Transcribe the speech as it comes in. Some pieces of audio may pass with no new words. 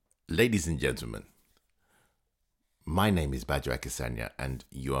Ladies and gentlemen, my name is Badjo Akisanya, and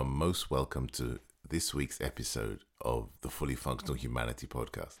you are most welcome to this week's episode of the Fully Functional Humanity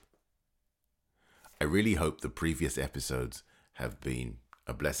podcast. I really hope the previous episodes have been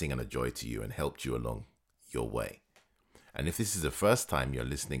a blessing and a joy to you and helped you along your way. And if this is the first time you're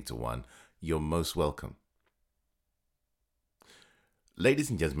listening to one, you're most welcome. Ladies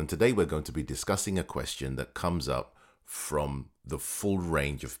and gentlemen, today we're going to be discussing a question that comes up from the full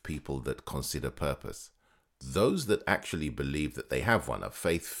range of people that consider purpose. Those that actually believe that they have one, a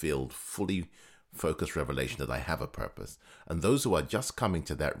faith-filled, fully focused revelation that I have a purpose. And those who are just coming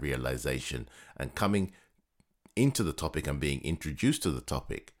to that realization and coming into the topic and being introduced to the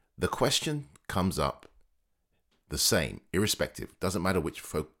topic, the question comes up the same, irrespective. Doesn't matter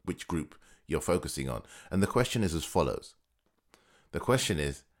which group you're focusing on. And the question is as follows. The question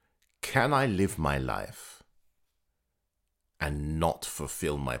is, can I live my life and not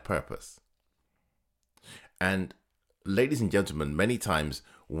fulfill my purpose? And ladies and gentlemen, many times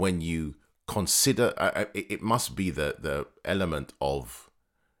when you consider, it must be the element of,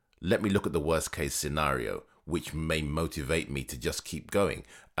 let me look at the worst case scenario, which may motivate me to just keep going.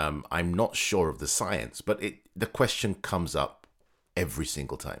 I'm not sure of the science, but the question comes up every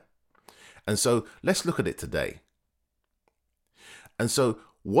single time. And so let's look at it today. And so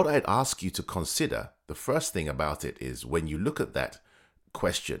what I'd ask you to consider, the first thing about it is when you look at that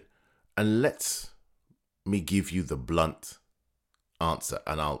question, and let me give you the blunt answer,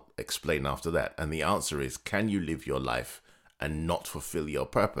 and I'll explain after that. And the answer is, can you live your life and not fulfill your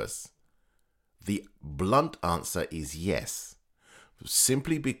purpose? The blunt answer is yes,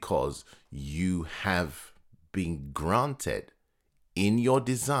 simply because you have been granted in your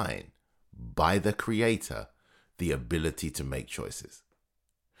design by the Creator the ability to make choices.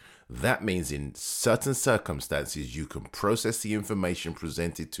 That means in certain circumstances, you can process the information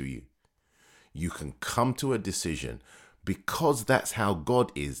presented to you. You can come to a decision because that's how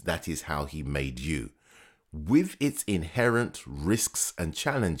God is. That is how He made you, with its inherent risks and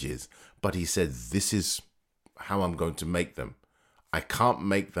challenges. But He said, this is how I'm going to make them. I can't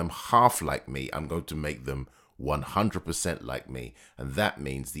make them half like me. I'm going to make them 100% like me. And that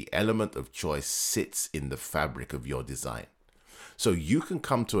means the element of choice sits in the fabric of your design. So you can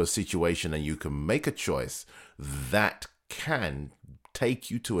come to a situation and you can make a choice that can take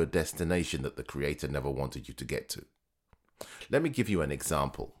you to a destination that the Creator never wanted you to get to. Let me give you an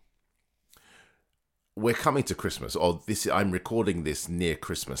example. We're coming to Christmas, I'm recording this near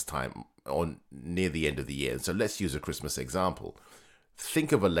Christmas time, or near the end of the year. So let's use a Christmas example.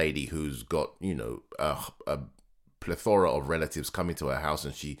 Think of a lady who's got, a plethora of relatives coming to her house,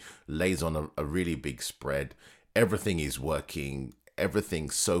 and she lays on a really big spread. Everything is working. Everything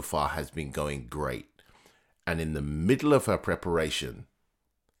so far has been going great. And in the middle of her preparation,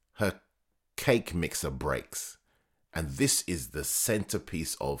 her cake mixer breaks. And this is the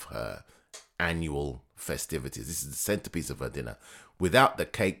centerpiece of her annual festivities. This is the centerpiece of her dinner. Without the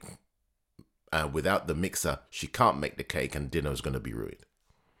cake, without the mixer, she can't make the cake, and dinner is going to be ruined.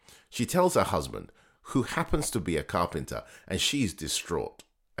 She tells her husband, who happens to be a carpenter, and she's distraught.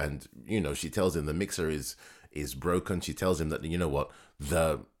 And, she tells him the mixer is broken. She tells him that,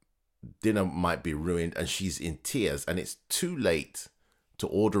 the dinner might be ruined, and she's in tears, and it's too late to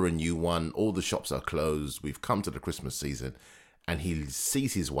order a new one. All the shops are closed. We've come to the Christmas season, and he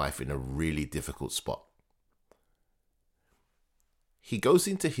sees his wife in a really difficult spot. He goes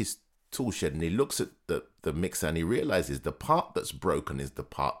into his tool shed and he looks at the mixer, and he realizes the part that's broken is the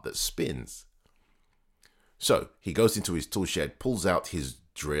part that spins. So he goes into his tool shed, pulls out his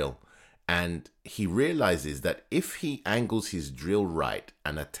drill, and he realizes that if he angles his drill right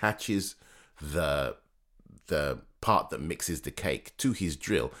and attaches the part that mixes the cake to his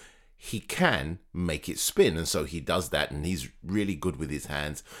drill, he can make it spin. And so he does that, and he's really good with his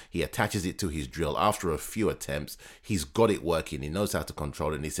hands. He attaches it to his drill. After a few attempts, he's got it working. He knows how to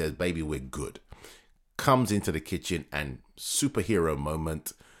control it, and he says, baby, we're good. Comes into the kitchen, and superhero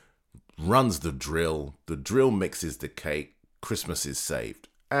moment, runs the drill. The drill mixes the cake. Christmas is saved.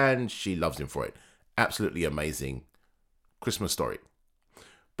 And she loves him for it. Absolutely amazing Christmas story.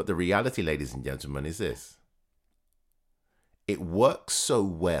 But the reality, ladies and gentlemen, is this. It works so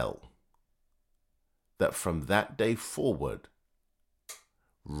well that from that day forward,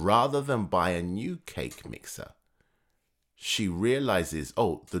 rather than buy a new cake mixer, she realizes,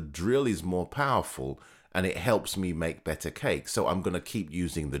 the drill is more powerful and it helps me make better cake. So I'm going to keep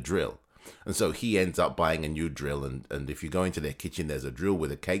using the drill. And so he ends up buying a new drill. And if you go into their kitchen, there's a drill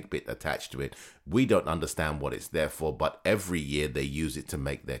with a cake bit attached to it. We don't understand what it's there for, but every year they use it to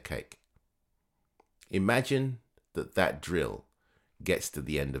make their cake. Imagine that drill gets to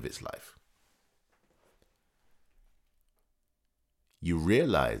the end of its life, you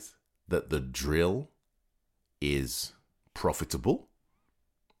realize that the drill is profitable.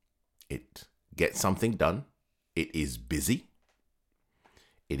 It gets something done. It is busy.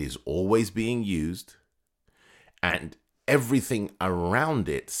 It is always being used. And everything around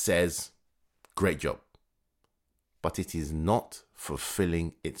it says, great job. But it is not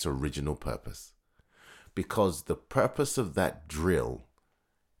fulfilling its original purpose. Because the purpose of that drill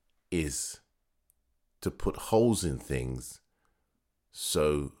is to put holes in things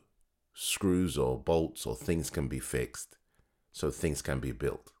so screws or bolts or things can be fixed, so things can be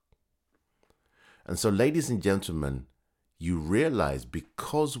built. And so, ladies and gentlemen, you realize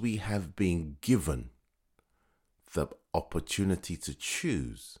because we have been given the opportunity to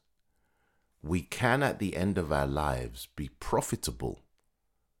choose, we can at the end of our lives be profitable,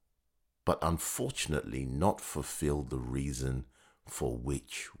 but unfortunately not fulfill the reason for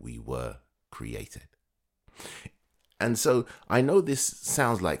which we were created. And so I know this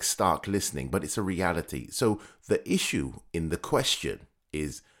sounds like stark listening, but it's a reality. So the issue in the question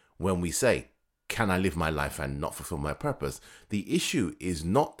is when we say, can I live my life and not fulfill my purpose? The issue is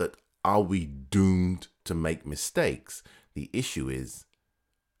not that are we doomed to make mistakes? The issue is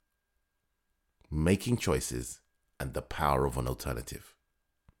making choices and the power of an alternative.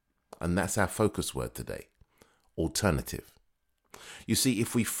 And that's our focus word today, alternative. You see,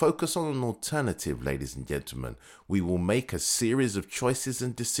 if we focus on an alternative, ladies and gentlemen, we will make a series of choices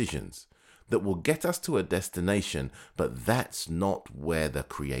and decisions that will get us to a destination, but that's not where the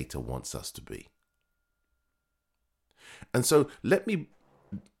Creator wants us to be. And so let me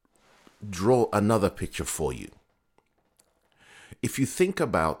draw another picture for you. If you think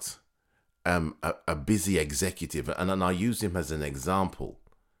about a busy executive, and I use him as an example,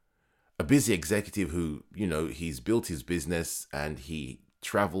 a busy executive who, he's built his business and he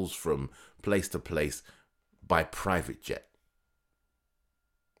travels from place to place by private jet.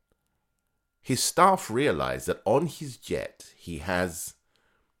 His staff realize that on his jet, he has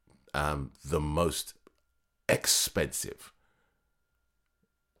the most expensive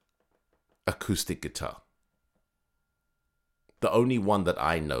acoustic guitar. The only one that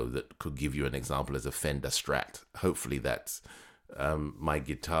I know that could give you an example is a Fender Strat. Hopefully that's my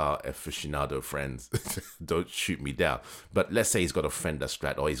guitar aficionado friends don't shoot me down. But let's say he's got a Fender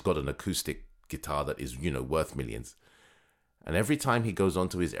Strat, or he's got an acoustic guitar that is, worth millions. And every time he goes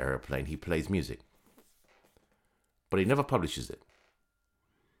onto his airplane, he plays music. But he never publishes it.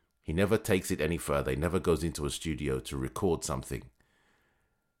 He never takes it any further. He never goes into a studio to record something.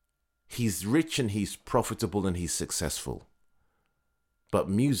 He's rich and he's profitable and he's successful. But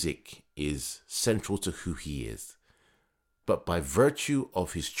music is central to who he is. But by virtue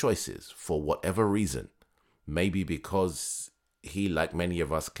of his choices, for whatever reason, maybe because he, like many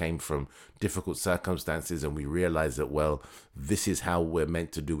of us, came from difficult circumstances and we realize that, well, this is how we're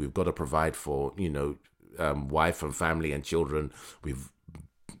meant to do. We've got to provide for, wife and family and children.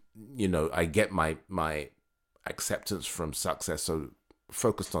 I get my acceptance from success, so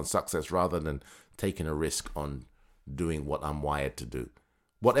focused on success rather than taking a risk on doing what I'm wired to do.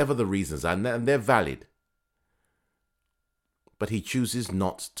 Whatever the reasons, and they're valid. But he chooses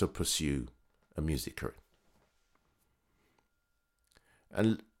not to pursue a music career.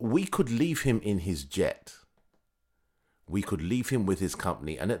 And we could leave him in his jet. We could leave him with his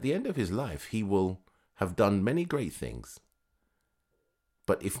company. And at the end of his life, he will have done many great things.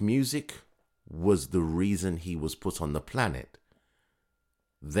 But if music was the reason he was put on the planet,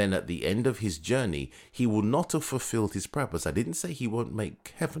 then at the end of his journey, he will not have fulfilled his purpose. I didn't say he won't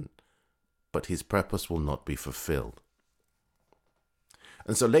make heaven, but his purpose will not be fulfilled.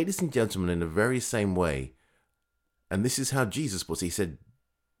 And so, ladies and gentlemen, in the very same way, and this is how Jesus puts it, he said,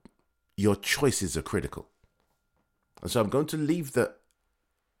 your choices are critical. And so I'm going to leave the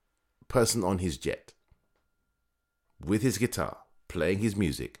person on his jet with his guitar, playing his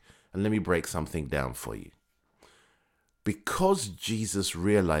music, and let me break something down for you. Because Jesus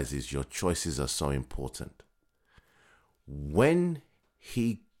realizes your choices are so important, when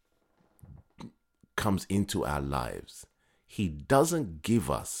he comes into our lives, he doesn't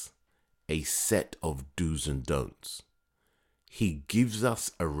give us a set of do's and don'ts. He gives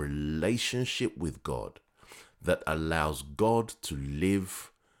us a relationship with God that allows God to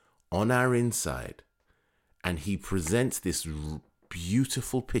live on our inside. And he presents this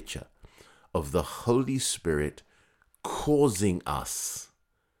beautiful picture of the Holy Spirit causing us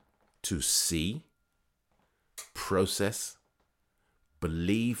to see, process,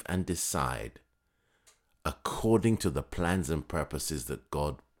 believe, and decide according to the plans and purposes that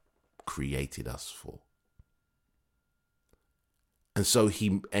God created us for. And so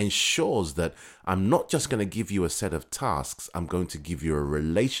he ensures that I'm not just going to give you a set of tasks, I'm going to give you a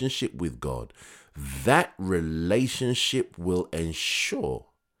relationship with God. That relationship will ensure,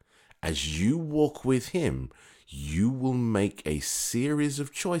 as you walk with him, you will make a series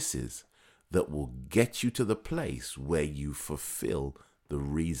of choices that will get you to the place where you fulfill the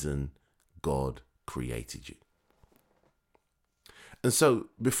reason God created you. And so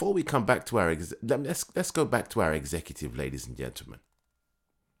before we come back to our, let's go back to our executive, ladies and gentlemen.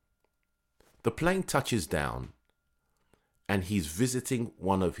 The plane touches down and he's visiting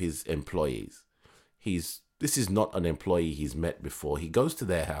one of his employees. This is not an employee he's met before. He goes to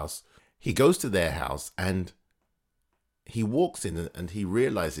their house. And he walks in and he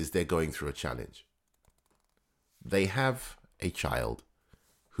realizes they're going through a challenge. They have a child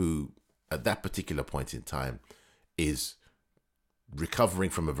who, at that particular point in time, is recovering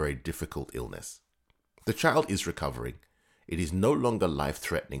from a very difficult illness. The child is recovering. It is no longer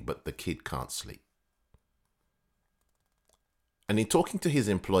life-threatening, but the kid can't sleep. And in talking to his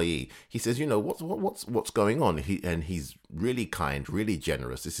employee, he says, what's going on? He's really kind, really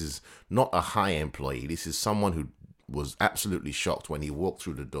generous. This is not a high employee. This is someone who was absolutely shocked when he walked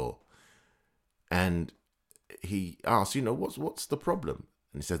through the door. And he asks, what's the problem?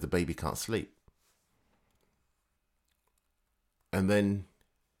 And he says, the baby can't sleep. And then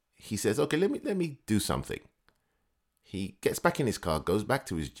he says, okay, let me do something. He gets back in his car, goes back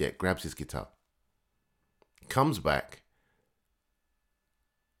to his jet, grabs his guitar, comes back,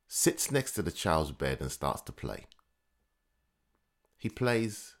 sits next to the child's bed and starts to play. He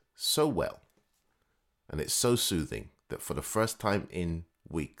plays so well, and it's so soothing that for the first time in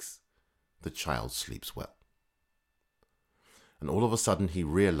weeks, the child sleeps well. And all of a sudden he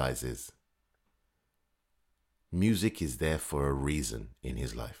realizes music is there for a reason in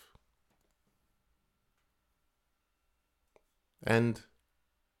his life. And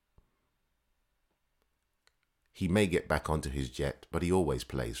he may get back onto his jet, but he always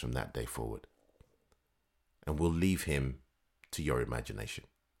plays from that day forward. And we'll leave him to your imagination.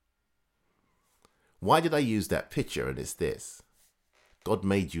 Why did I use that picture? And it's this: God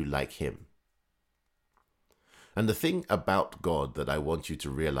made you like him. And the thing about God that I want you to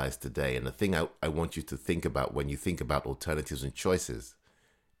realize today, and the thing I want you to think about when you think about alternatives and choices,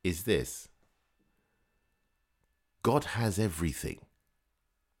 is this: God has everything.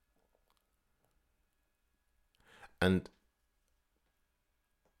 And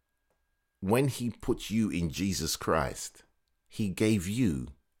when he put you in Jesus Christ, he gave you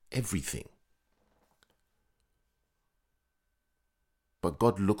everything. But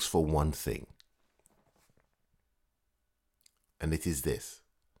God looks for one thing. And it is this: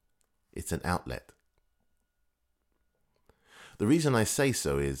 it's an outlet. The reason I say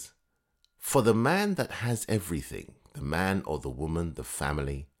so is, for the man that has everything, the man or the woman, the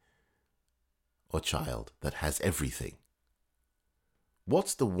family or child that has everything,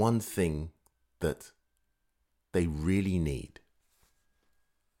 what's the one thing that they really need?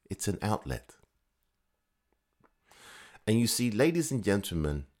 It's an outlet. And you see, ladies and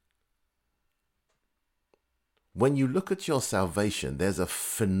gentlemen, when you look at your salvation, there's a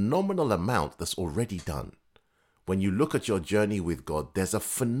phenomenal amount that's already done. When you look at your journey with God, there's a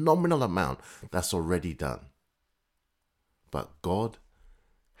phenomenal amount that's already done. But God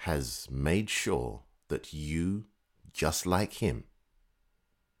has made sure that you, just like him,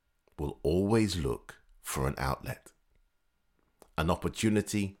 will always look for an outlet, an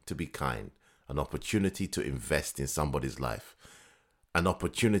opportunity to be kind, an opportunity to invest in somebody's life, an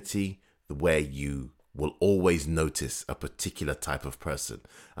opportunity where you will always notice a particular type of person,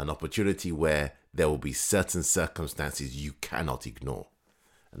 an opportunity where there will be certain circumstances you cannot ignore.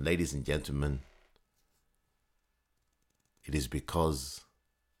 And ladies and gentlemen, it is because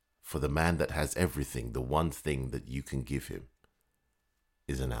for the man that has everything, the one thing that you can give him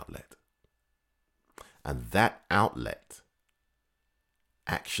is an outlet. And that outlet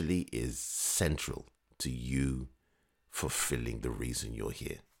actually is central to you fulfilling the reason you're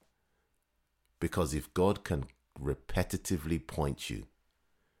here. Because if God can repetitively point you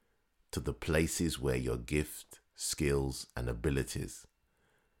to the places where your gift, skills, and abilities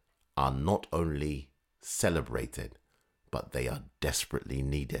are not only celebrated, but they are desperately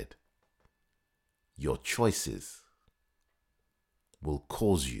needed, your choices will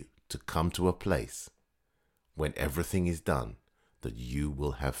cause you to come to a place when everything is done that you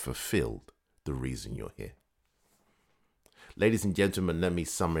will have fulfilled the reason you're here. Ladies and gentlemen, let me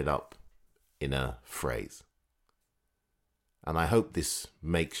sum it up in a phrase. And I hope this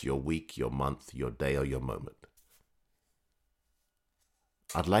makes your week, your month, your day, or your moment.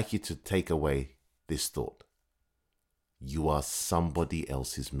 I'd like you to take away this thought. You are somebody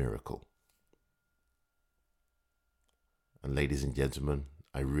else's miracle. And ladies and gentlemen,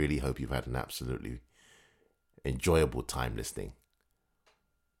 I really hope you've had an absolutely enjoyable time listening.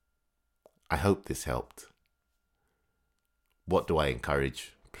 I hope this helped. What do I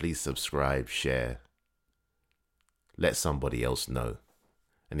encourage? Please subscribe, share, let somebody else know.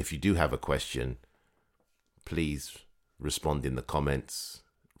 And if you do have a question, please respond in the comments,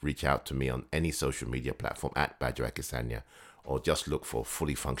 reach out to me on any social media platform at Badger Akisanya, or just look for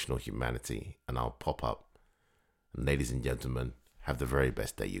Fully Functional Humanity and I'll pop up. And ladies and gentlemen, have the very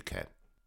best day you can.